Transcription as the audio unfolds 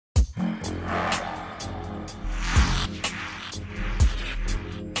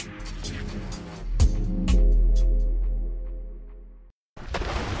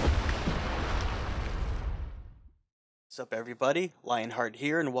up everybody, Ljonhjarta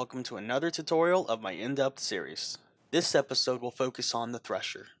here and welcome to another tutorial of my in-depth series. This episode will focus on the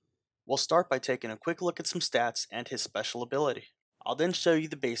Thresher. We'll start by taking a quick look at some stats and his special ability. I'll then show you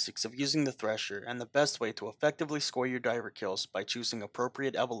the basics of using the Thresher and the best way to effectively score your diver kills by choosing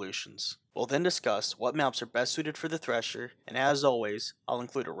appropriate evolutions. We'll then discuss what maps are best suited for the Thresher, and as always, I'll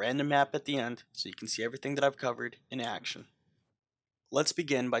include a random map at the end so you can see everything that I've covered in action. Let's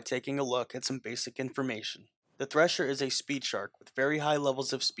begin by taking a look at some basic information. The Thresher is a speed shark with very high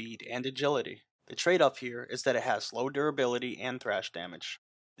levels of speed and agility. The trade-off here is that it has low durability and thrash damage.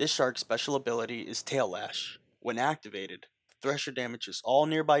 This shark's special ability is Tail Lash. When activated, the Thresher damages all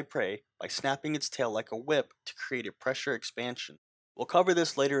nearby prey by snapping its tail like a whip to create a pressure expansion. We'll cover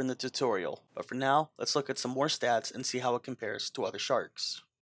this later in the tutorial, but for now, let's look at some more stats and see how it compares to other sharks.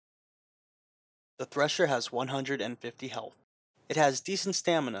 The Thresher has 150 health. It has decent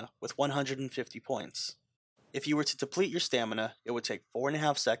stamina with 150 points. If you were to deplete your stamina, it would take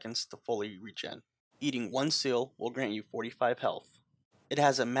 4.5 seconds to fully regen. Eating one seal will grant you 45 health. It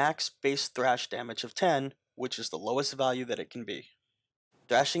has a max base thrash damage of 10, which is the lowest value that it can be.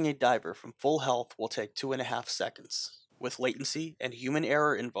 Thrashing a diver from full health will take 2.5 seconds. With latency and human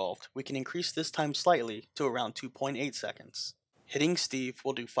error involved, we can increase this time slightly to around 2.8 seconds. Hitting Steve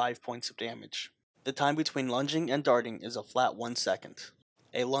will do 5 points of damage. The time between lunging and darting is a flat 1 second.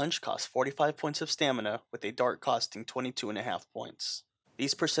 A lunge costs 45 points of stamina, with a dart costing 22.5 points.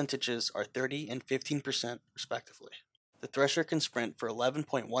 These percentages are 30 and 15% respectively. The Thresher can sprint for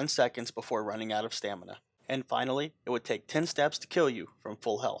 11.1 seconds before running out of stamina. And finally, it would take 10 steps to kill you from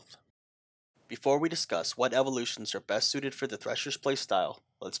full health. Before we discuss what evolutions are best suited for the Thresher's playstyle,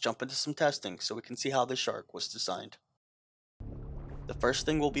 let's jump into some testing so we can see how this shark was designed. The first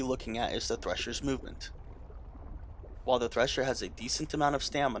thing we'll be looking at is the Thresher's movement. While the Thresher has a decent amount of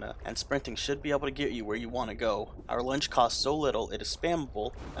stamina and sprinting should be able to get you where you want to go, our lunge costs so little it is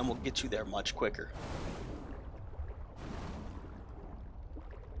spammable and will get you there much quicker.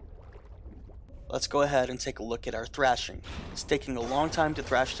 Let's go ahead and take a look at our thrashing. It's taking a long time to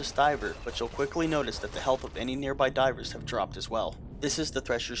thrash this diver, but you'll quickly notice that the health of any nearby divers have dropped as well. This is the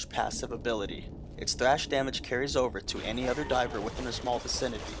Thresher's passive ability. Its thrash damage carries over to any other diver within a small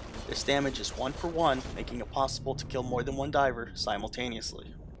vicinity. This damage is 1 for 1, making it possible to kill more than one diver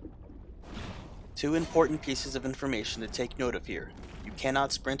simultaneously. Two important pieces of information to take note of here. You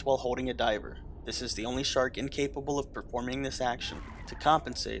cannot sprint while holding a diver. This is the only shark incapable of performing this action. To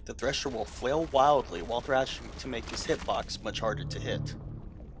compensate, the Thresher will flail wildly while thrashing to make his hitbox much harder to hit.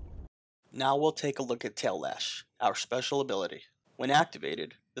 Now we'll take a look at Tail Lash, our special ability. When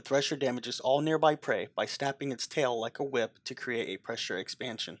activated, the Thresher damages all nearby prey by snapping its tail like a whip to create a pressure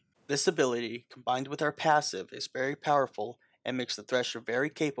expansion. This ability, combined with our passive, is very powerful and makes the Thresher very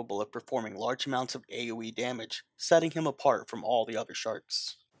capable of performing large amounts of AoE damage, setting him apart from all the other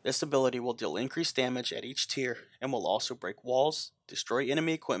sharks. This ability will deal increased damage at each tier and will also break walls, destroy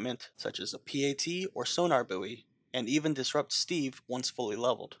enemy equipment such as a PAT or sonar buoy, and even disrupt Steve once fully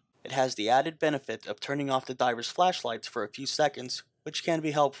leveled. It has the added benefit of turning off the diver's flashlights for a few seconds, which can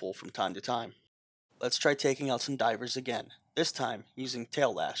be helpful from time to time. Let's try taking out some divers again, this time using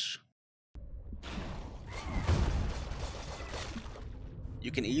Tail Lash. You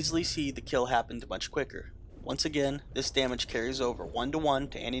can easily see the kill happened much quicker. Once again, this damage carries over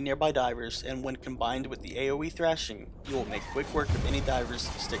 1-to-1 to any nearby divers, and when combined with the AoE thrashing, you will make quick work of any divers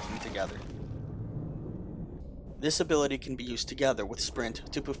sticking together. This ability can be used together with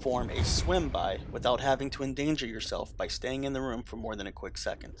Sprint to perform a swim by without having to endanger yourself by staying in the room for more than a quick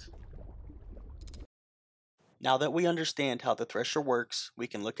second. Now that we understand how the Thresher works, we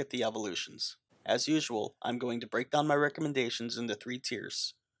can look at the evolutions. As usual, I'm going to break down my recommendations into 3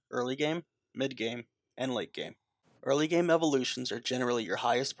 tiers: early game, mid game, and late game. Early game evolutions are generally your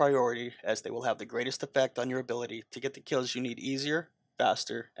highest priority as they will have the greatest effect on your ability to get the kills you need easier,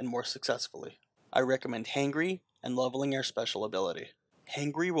 faster, and more successfully. I recommend Hangry and leveling our special ability.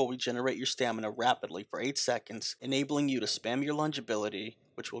 Hangry will regenerate your stamina rapidly for 8 seconds, enabling you to spam your lunge ability,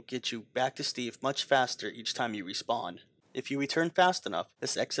 which will get you back to Steve much faster each time you respawn. If you return fast enough,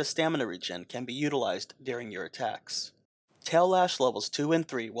 this excess stamina regen can be utilized during your attacks. Tail Lash levels 2 and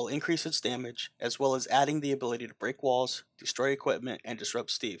 3 will increase its damage, as well as adding the ability to break walls, destroy equipment, and disrupt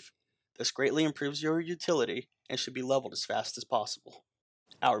Steve. This greatly improves your utility and should be leveled as fast as possible.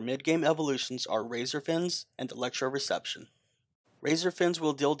 Our mid-game evolutions are Razor Fins and Electro-Reception. Razor Fins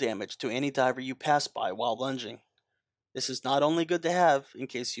will deal damage to any diver you pass by while lunging. This is not only good to have in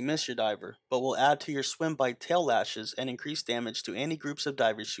case you miss your diver, but will add to your swim by Tail Lashes and increase damage to any groups of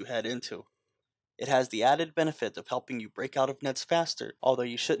divers you head into. It has the added benefit of helping you break out of nets faster, although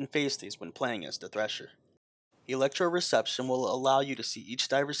you shouldn't face these when playing as the Thresher. Electroreception will allow you to see each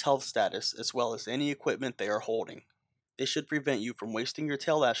diver's health status as well as any equipment they are holding. This should prevent you from wasting your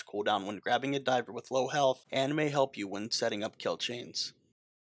tail lash cooldown when grabbing a diver with low health and may help you when setting up kill chains.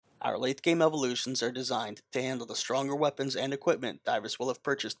 Our late game evolutions are designed to handle the stronger weapons and equipment divers will have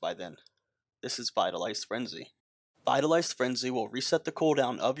purchased by then. This is Vitalized Frenzy. Vitalized Frenzy will reset the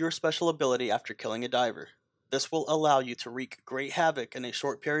cooldown of your special ability after killing a diver. This will allow you to wreak great havoc in a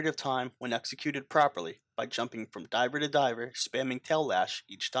short period of time when executed properly by jumping from diver to diver, spamming tail lash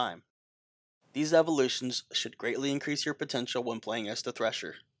each time. These evolutions should greatly increase your potential when playing as the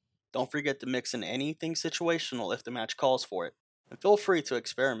Thresher. Don't forget to mix in anything situational if the match calls for it, and feel free to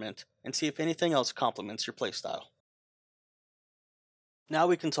experiment and see if anything else complements your playstyle. Now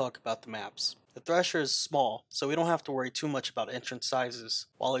we can talk about the maps. The Thresher is small, so we don't have to worry too much about entrance sizes.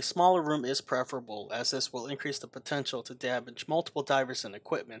 While a smaller room is preferable, as this will increase the potential to damage multiple divers and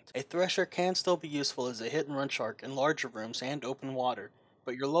equipment, a Thresher can still be useful as a hit-and-run shark in larger rooms and open water,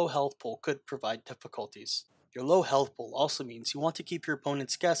 but your low health pool could provide difficulties. Your low health pool also means you want to keep your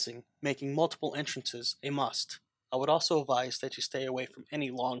opponents guessing, making multiple entrances a must. I would also advise that you stay away from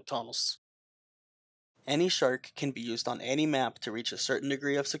any long tunnels. Any shark can be used on any map to reach a certain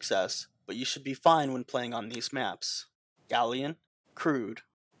degree of success, but you should be fine when playing on these maps: Galleon, Crude,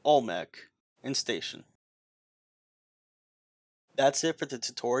 Olmec, and Station. That's it for the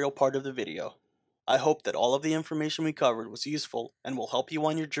tutorial part of the video. I hope that all of the information we covered was useful and will help you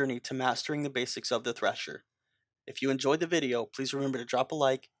on your journey to mastering the basics of the Thresher. If you enjoyed the video, please remember to drop a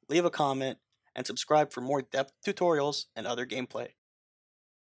like, leave a comment, and subscribe for more depth tutorials and other gameplay.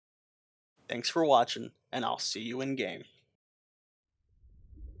 Thanks for watching, and I'll see you in game.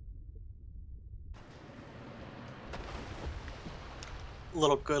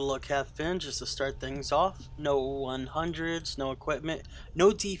 Little good luck half fin just to start things off. No 100s, no equipment,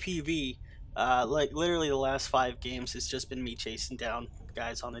 no DPV. Like literally the last 5 games it's just been me chasing down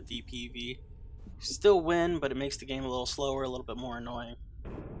guys on a DPV. Still win, but it makes the game a little slower, a little bit more annoying.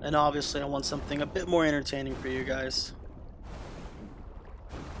 And obviously I want something a bit more entertaining for you guys.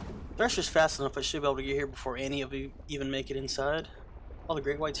 Thresher's fast enough, I should be able to get here before any of you even make it inside. All the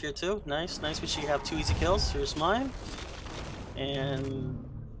great whites here too. Nice, nice. We should have 2 easy kills. Here's mine. And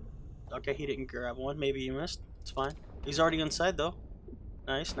okay, he didn't grab one. Maybe he missed. It's fine. He's already inside though.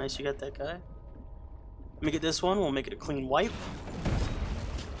 Nice, nice. You got that guy. Let me get this one. We'll make it a clean wipe.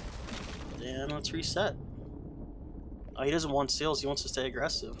 And let's reset. Oh, he doesn't want seals. He wants to stay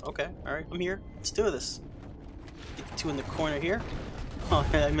aggressive. Okay, all right. I'm here. Let's do this. Get the 2 in the corner here. Oh,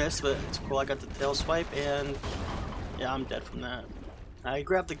 I missed, but it's cool. I got the tail swipe, and yeah, I'm dead from that. I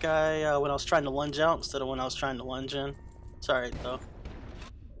grabbed the guy when I was trying to lunge out instead of when I was trying to lunge in. It's alright though.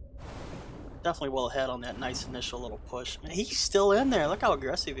 Definitely well ahead on that nice initial little push. Man, he's still in there. Look how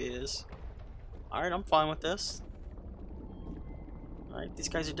aggressive he is. Alright, I'm fine with this. Alright, these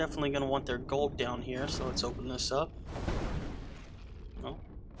guys are definitely going to want their gold down here, so let's open this up. Oh.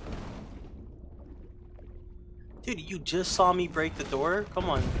 Dude, you just saw me break the door? Come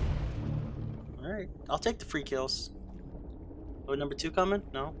on. Alright, I'll take the free kills. Oh, number 2 coming?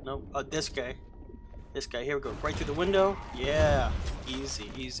 No, no. This guy. This guy. Here we go. Right through the window. Yeah. Easy,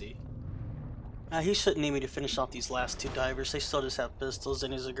 easy. He shouldn't need me to finish off these last 2 divers. They still just have pistols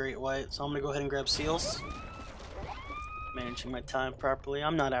and he's a great white. So I'm going to go ahead and grab seals. Managing my time properly.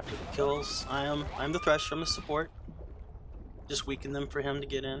 I'm not after the kills. I'm the Thresher. I'm the support. Just weaken them for him to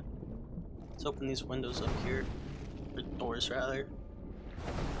get in. Let's open these windows up here. Or doors, rather.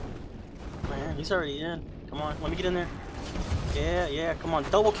 Man, he's already in. Come on, let me get in there. Yeah, yeah, come on,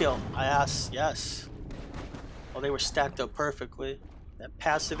 double kill. Yes. Oh, they were stacked up perfectly. That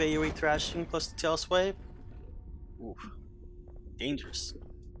passive AoE thrashing plus the tail swipe. Oof. Dangerous.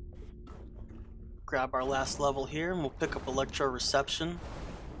 Grab our last level here and we'll pick up Electroreception.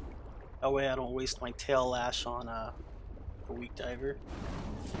 That way I don't waste my tail lash on a weak diver.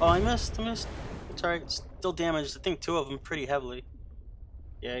 Oh, I missed. It's alright, still damaged. I think 2 of them pretty heavily.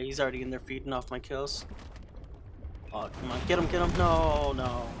 Yeah, he's already in there feeding off my kills. Oh, come on, get him. No.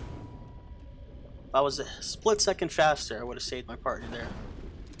 If I was a split second faster, I would have saved my partner there.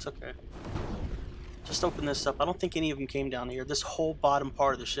 It's okay. Just open this up. I don't think any of them came down here. This whole bottom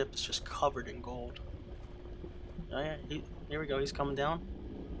part of the ship is just covered in gold. Oh yeah, here we go. He's coming down.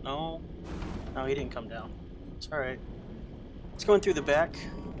 No, he didn't come down. It's alright. It's going through the back.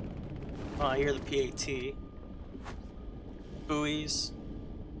 Oh, I hear the PAT. Buoys.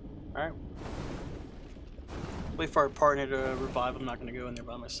 Alright. Wait for our partner to revive. I'm not going to go in there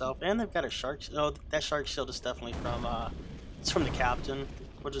by myself. And they've got a shark. Oh, that shark shield is definitely from, it's from the captain.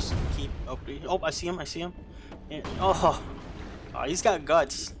 We'll just keep opening. Oh, I see him. And, oh, he's got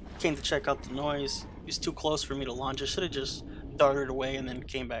guts. Came to check out the noise. He was too close for me to launch. I should have just darted away and then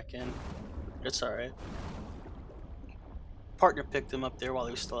came back in. It's alright. Partner picked him up there while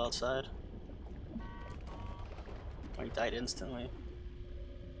he was still outside. He died instantly.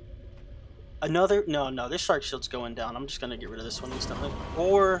 Another... No, this shark shield's going down. I'm just gonna get rid of this one instantly.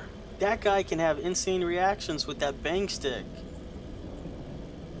 Or that guy can have insane reactions with that bang stick.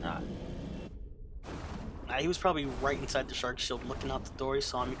 Nah, he was probably right inside the shark shield looking out the door. He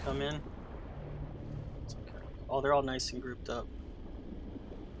saw me come in. It's okay. Oh, they're all nice and grouped up.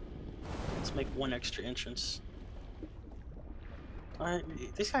 Let's make one extra entrance. Alright,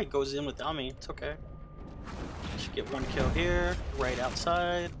 this guy goes in without me. It's okay. Should get one kill here, right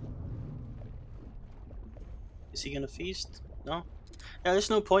outside. Is he gonna feast? No? Yeah, there's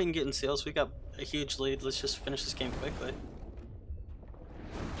no point in getting sales. We got a huge lead. Let's just finish this game quickly.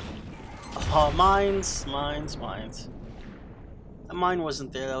 Oh, mines. That mine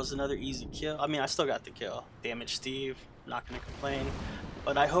wasn't there. That was another easy kill. I mean, I still got the kill. Damage Steve. Not gonna complain.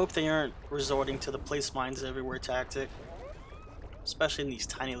 But I hope they aren't resorting to the place mines everywhere tactic. Especially in these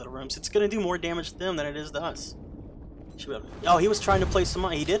tiny little rooms. It's gonna do more damage to them than it is to us. Oh, he was trying to place the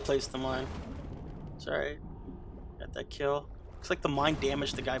mine. He did place the mine. It's alright. Got that kill. Looks like the mine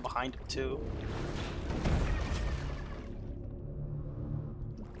damaged the guy behind him too.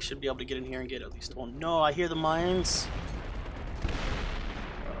 Should be able to get in here and get at least one. No, I hear the mines.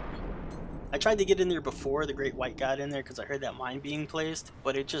 I tried to get in there before the great white got in there because I heard that mine being placed,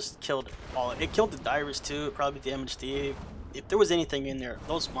 but it just killed all. It killed the divers too. It probably damaged Steve. If there was anything in there,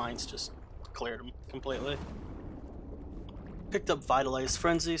 those mines just cleared them completely. Picked up Vitalized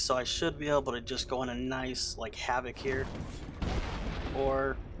Frenzy, so I should be able to just go on a nice like havoc here.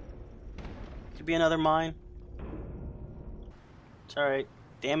 Or it could be another mine. It's alright.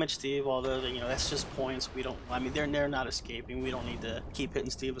 Damage Steve, although you know that's just points. We don't. I mean, they're not escaping. We don't need to keep hitting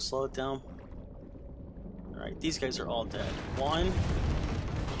Steve to slow it down. All right, these guys are all dead. 1,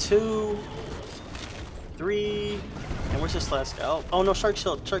 2, 3, and where's this last guy? Oh no, shark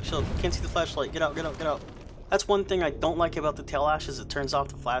shield, shark shield. Can't see the flashlight. Get out, get out, get out. That's one thing I don't like about the tail ash is it turns off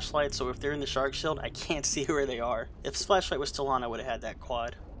the flashlight. So if they're in the shark shield, I can't see where they are. If this flashlight was still on, I would have had that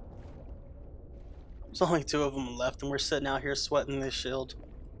quad. There's only 2 of them left, and we're sitting out here sweating this shield.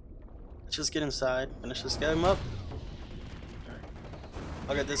 Just get inside, finish this guy up. Alright.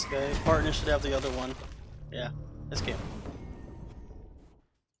 I'll get this guy. Partner should have the other one. Yeah, this game.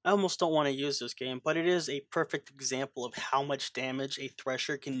 I almost don't want to use this game, but it is a perfect example of how much damage a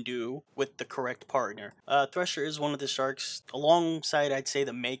Thresher can do with the correct partner. Thresher is one of the sharks, alongside I'd say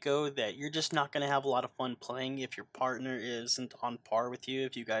the Mako, that you're just not going to have a lot of fun playing if your partner isn't on par with you,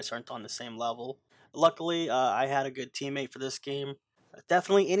 if you guys aren't on the same level. Luckily, I had a good teammate for this game.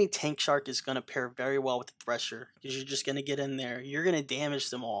 Definitely any tank shark is going to pair very well with the Thresher, because you're just going to get in there, you're going to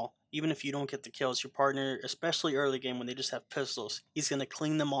damage them all. Even if you don't get the kills, your partner, especially early game when they just have pistols, he's going to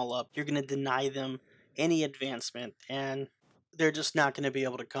clean them all up. You're going to deny them any advancement, and they're just not going to be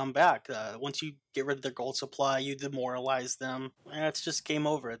able to come back. Once you get rid of their gold supply, you demoralize them, and it's just game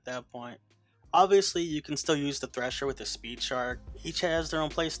over at that point. Obviously, you can still use the Thresher with the Speed Shark. Each has their own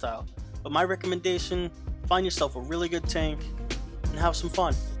playstyle, but my recommendation, find yourself a really good tank and have some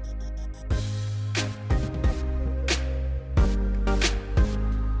fun.